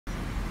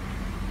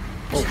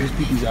Oh, his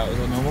peepee's out. Is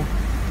that normal?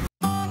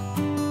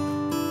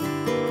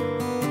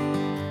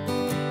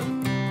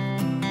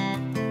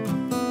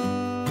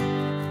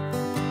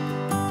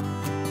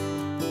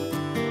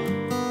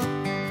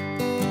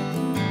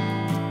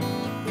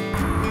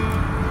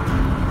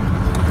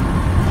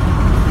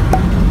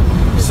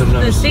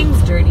 The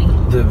thing's dirty.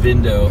 The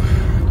window.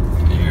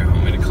 Here,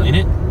 want me to clean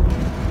it?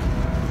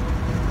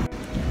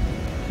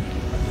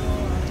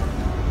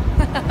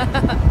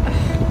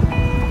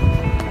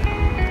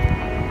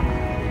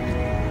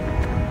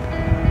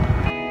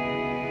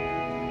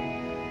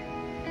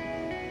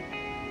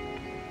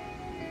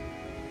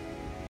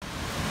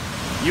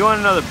 You want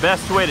to know the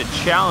best way to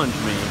challenge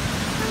me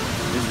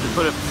is to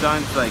put up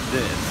signs like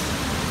this.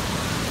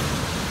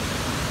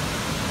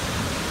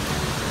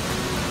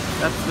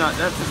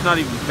 That's just not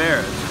even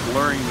fair. It's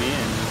blurring me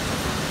in.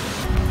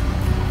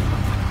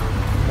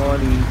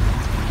 Money.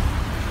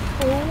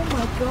 Oh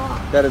my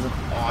god. That is an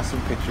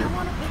awesome picture. I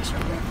want a picture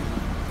of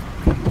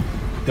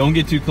it. Don't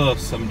get too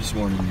close. I'm just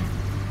warning you.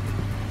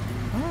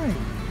 Alright.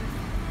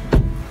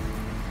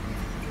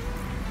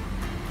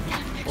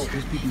 Oh,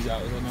 his peepee's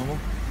out. Is that normal?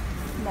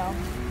 No.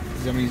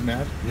 Does that mean he's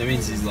mad? That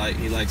means he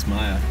likes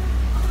Maya.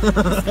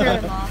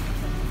 Scared him off.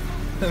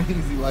 That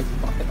means he likes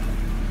Maya.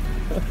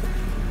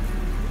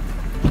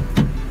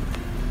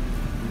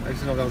 I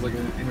just know that was like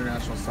an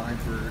international sign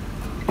for.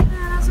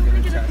 Yeah, I was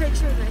gonna get a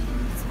picture of it. He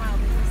smiled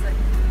for a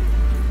second.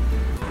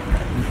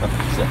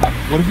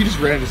 What if you just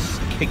ran and just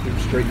kicked him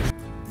straight in the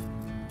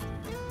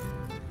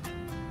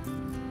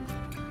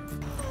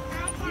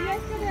You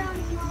guys go down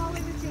if you want all the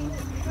way to change it.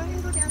 Go ahead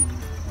and go down.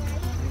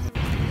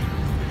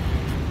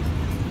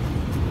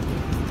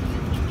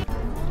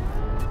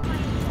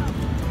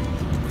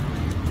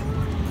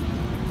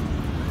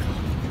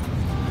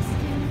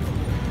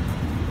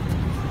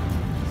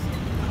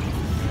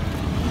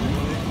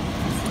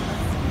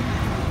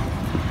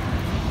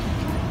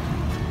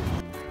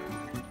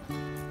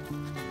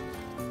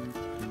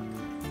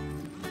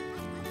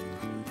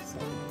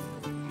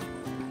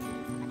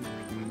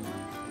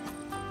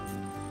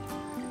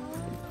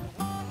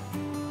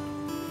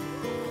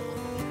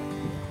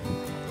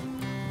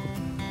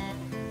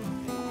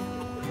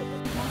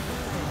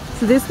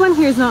 So this one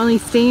here is not only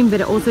steam,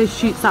 but it also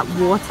shoots up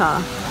water.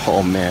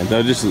 Oh man,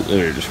 they'll just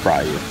literally just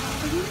fry you.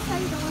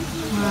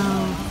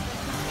 Wow.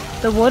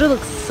 The water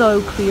looks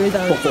so clear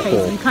though, it's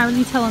crazy. You can't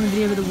really tell on the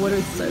video, but the water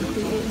is so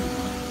clear.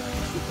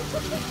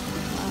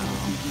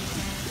 Wow.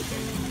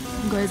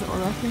 It goes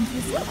all up into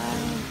the sky.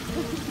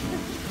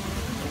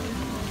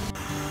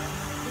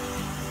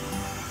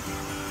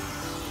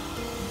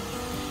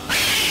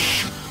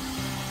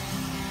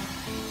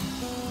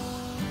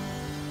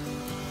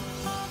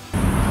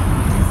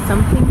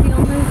 Something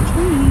beyond those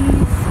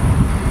trees.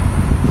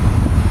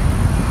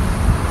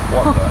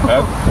 What the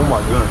heck? Oh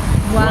my goodness.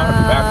 Wow.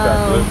 Backtrack,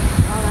 dude.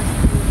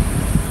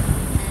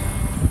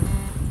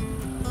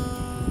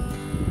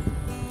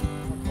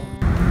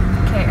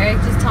 Okay, Eric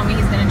just told me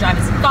he's going to drive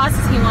as fast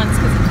as he wants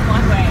because it's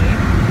one way.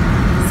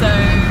 So,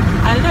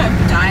 I don't know if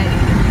he died at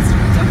least.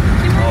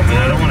 Oh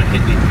man, I don't want to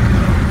hit anything.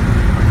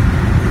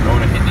 I don't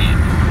want to hit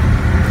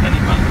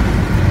any mountain.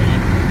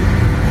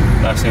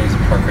 Last thing is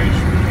a park range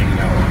should be hanging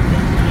out on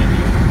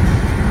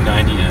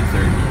 90 and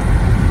 30.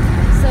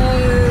 So,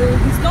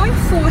 he's going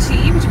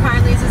 40, which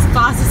apparently is as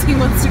fast as he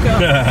wants to go.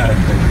 45.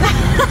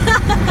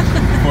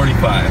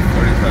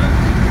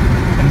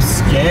 I'm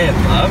scared,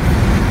 love.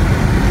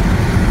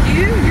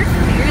 You're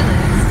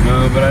fearless.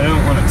 No, but I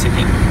don't want a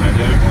ticket. I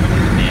don't want to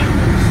hit the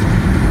animals.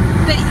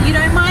 But you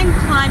don't mind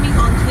climbing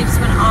on cliffs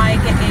when I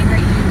get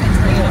angry at you and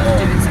tell you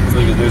what to do.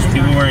 Look at there's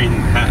people wearing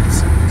hats.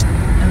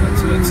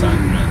 That's what that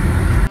sign meant.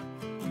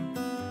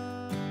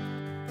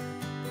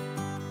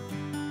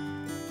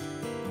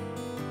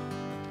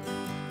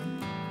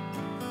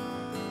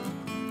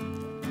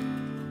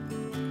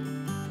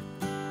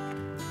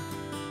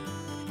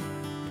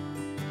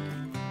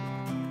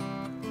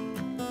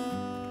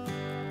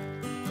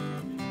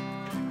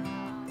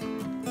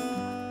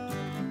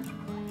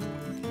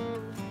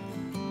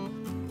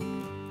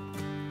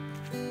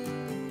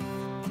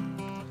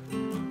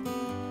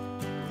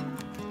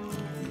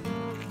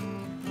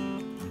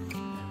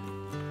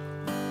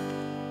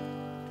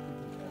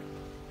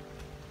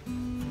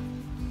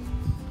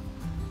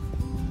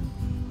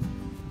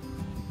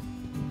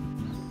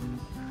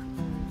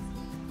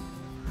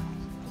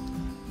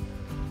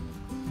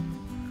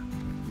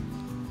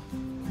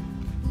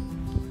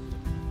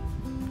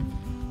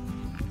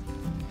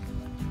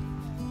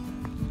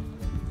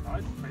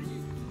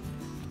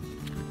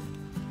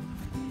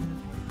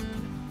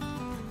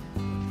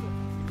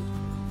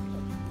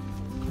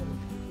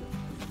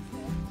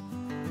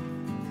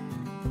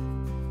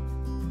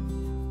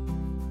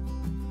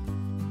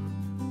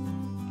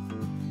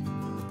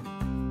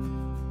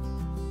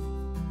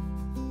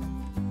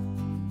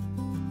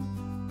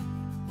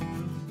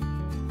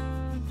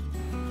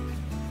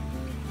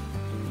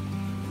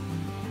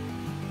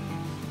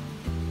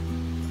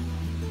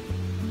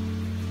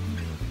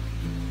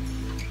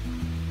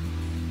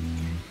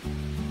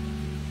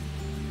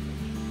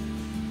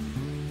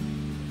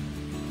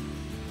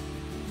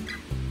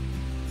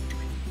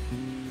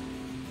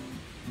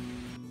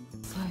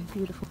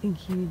 beautiful. I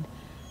think you'd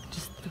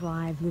just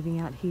thrive living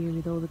out here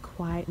with all the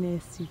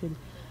quietness. You could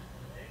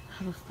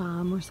have a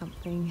farm or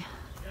something.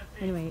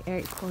 Anyway,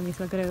 Eric's calling me,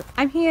 so I gotta.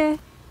 I'm here.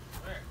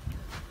 Where?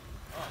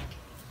 Oh.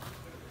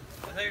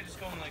 I thought you were just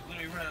going like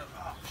literally right out.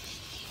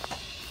 Oh.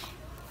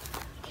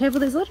 Careful,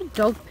 there's a lot of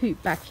dog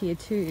poop back here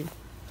too.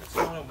 That's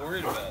what I'm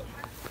worried about.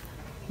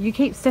 You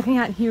keep stepping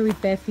out here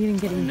with bare feet and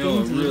getting No,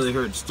 it binges. really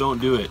hurts. Don't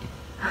do it.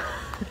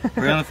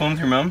 Are you on the phone with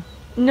your mom?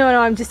 No,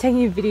 I'm just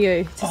taking a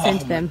video to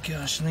send to them. Oh my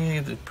gosh, I think I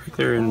get the prick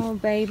there and... Oh,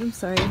 babe, I'm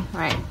sorry.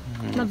 Alright,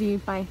 love you,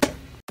 bye.